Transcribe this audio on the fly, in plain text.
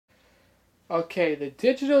Okay, the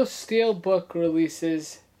digital Steelbook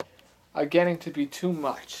releases are getting to be too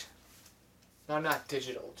much. No, not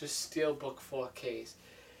digital, just Steelbook 4Ks.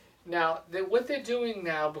 Now, what they're doing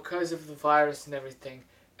now, because of the virus and everything,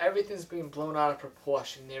 everything's being blown out of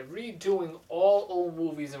proportion. They're redoing all old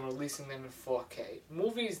movies and releasing them in 4K.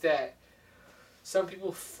 Movies that some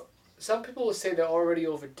people will say they're already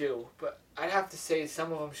overdue, but I'd have to say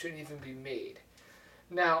some of them shouldn't even be made.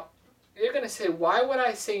 Now, you're going to say, why would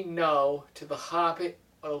I say no to The Hobbit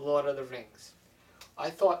or The Lord of the Rings? I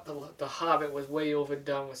thought the Hobbit was way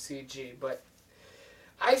overdone with CG, but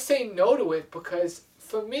I say no to it because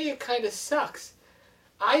for me it kind of sucks.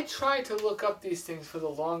 I tried to look up these things for the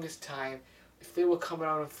longest time if they were coming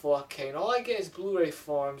out in 4K, and all I get is Blu-ray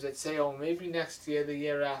forums that say, oh, maybe next year, the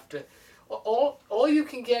year after. All you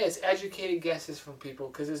can get is educated guesses from people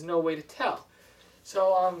because there's no way to tell.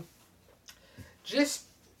 So, just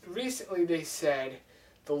recently they said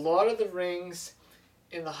The Lord of the Rings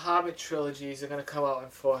and the Hobbit trilogies are going to come out in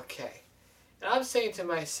 4K. And I'm saying to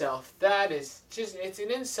myself, that is just, it's an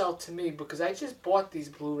insult to me because I just bought these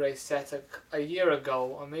Blu-ray sets a year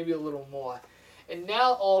ago, or maybe a little more. And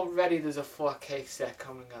now already there's a 4K set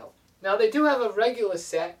coming out. Now they do have a regular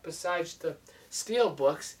set besides the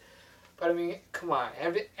Steelbooks, but I mean, come on,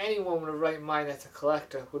 anyone with a right mind that's a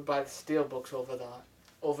collector would buy the Steelbooks over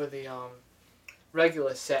the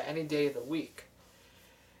regular set any day of the week.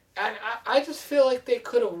 And I just feel like they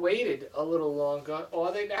could have waited a little longer,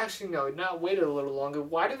 or they'd actually, no, not waited a little longer.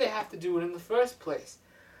 Why do they have to do it in the first place?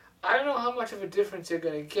 I don't know how much of a difference they're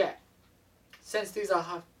going to get. Since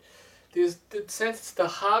since it's The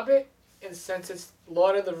Hobbit and since it's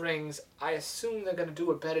Lord of the Rings, I assume they're going to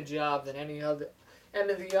do a better job than any of the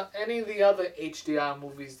other HDR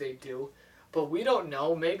movies they do. But we don't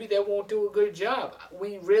know. Maybe they won't do a good job.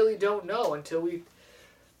 We really don't know until we...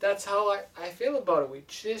 That's how I feel about it. We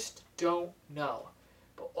just don't know.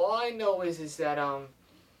 But all I know is that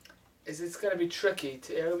it's going to be tricky.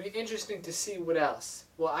 It'll be interesting to see what else.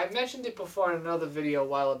 Well, I mentioned it before in another video a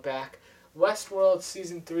while back. Westworld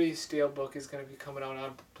Season 3 Steelbook is going to be coming out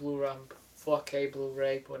on Blu-ray, 4K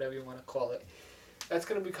Blu-ray, whatever you want to call it. That's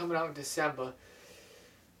going to be coming out in December,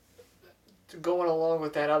 going along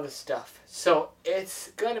with that other stuff. So it's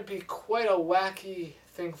going to be quite a wacky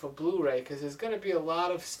thing for Blu-ray because there's going to be a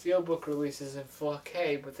lot of Steelbook releases in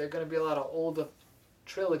 4K, but they're going to be a lot of older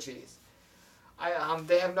trilogies.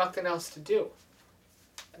 They have nothing else to do.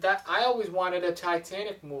 That I always wanted a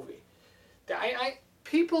Titanic movie.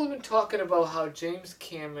 People have been talking about how James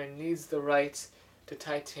Cameron needs the rights to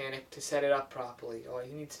Titanic to set it up properly, or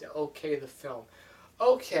he needs to okay the film.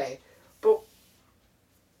 Okay, but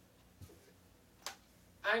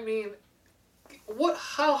I mean,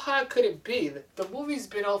 how hard could it be? The movie's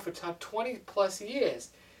been out for 20 plus years.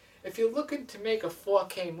 If you're looking to make a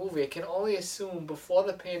 4K movie, I can only assume before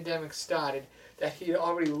the pandemic started that he had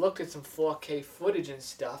already looked at some 4K footage and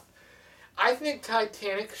stuff. I think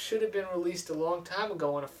Titanic should have been released a long time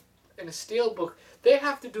ago in a Steelbook. They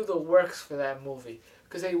have to do the works for that movie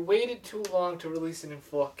because they waited too long to release it in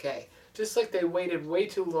 4K. Just like they waited way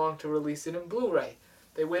too long to release it in Blu-ray.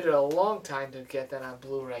 They waited a long time to get that on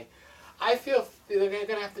Blu-ray. I feel they're going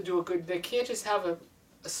to have to do a good... They can't just have a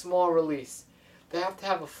small release. They have to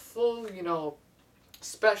have a full,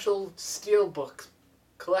 special Steelbook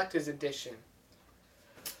collector's edition.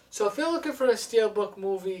 So if you're looking for a Steelbook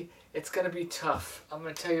movie, it's going to be tough. I'm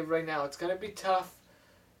going to tell you right now, it's going to be tough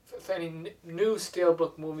for any new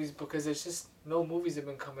Steelbook movies because there's just no movies have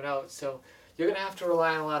been coming out. So you're going to have to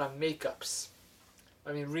rely on a lot of remakes.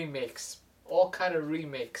 All kind of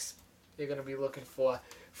remakes you're going to be looking for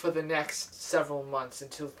the next several months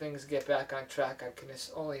until things get back on track, I can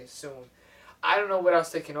only assume. I don't know what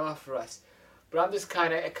else they can offer us. But I'm just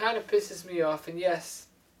it kind of pisses me off. And yes,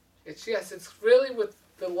 it's really with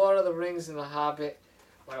The Lord of the Rings and The Hobbit.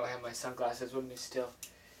 Why do I have my sunglasses with me still?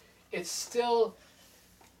 It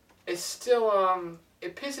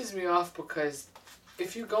pisses me off because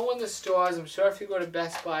if you go in the stores, I'm sure if you go to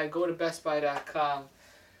Best Buy, go to bestbuy.com,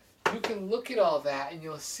 you can look at all that and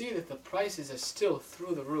you'll see that the prices are still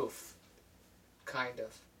through the roof. Kind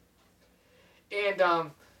of. And,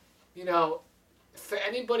 for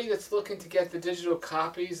anybody that's looking to get the digital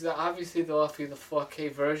copies, obviously they'll offer you the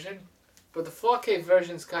 4K version. But the 4K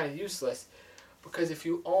version is kind of useless because if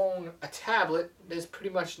you own a tablet, there's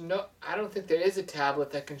pretty much I don't think there is a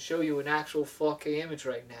tablet that can show you an actual 4K image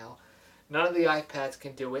right now. None of the iPads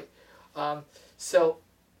can do it.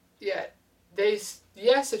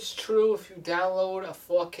 Yes, it's true if you download a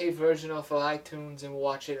 4K version off of iTunes and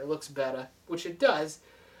watch it, it looks better, which it does,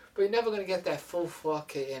 but you're never going to get that full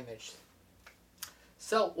 4K image.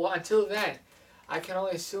 So, until then, I can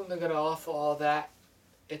only assume they're going to offer all that.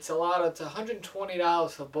 It's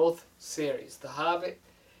 $120 for both series, The Hobbit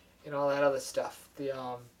and all that other stuff, the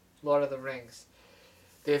Lord of the Rings.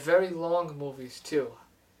 They're very long movies too.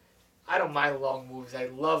 I don't mind long movies. I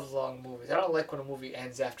love long movies. I don't like when a movie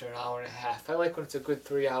ends after an hour and a half. I like when it's a good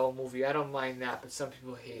 3-hour movie. I don't mind that, but some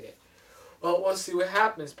people hate it. Well, we'll see what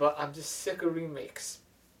happens, but I'm just sick of remakes.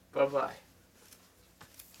 Bye-bye.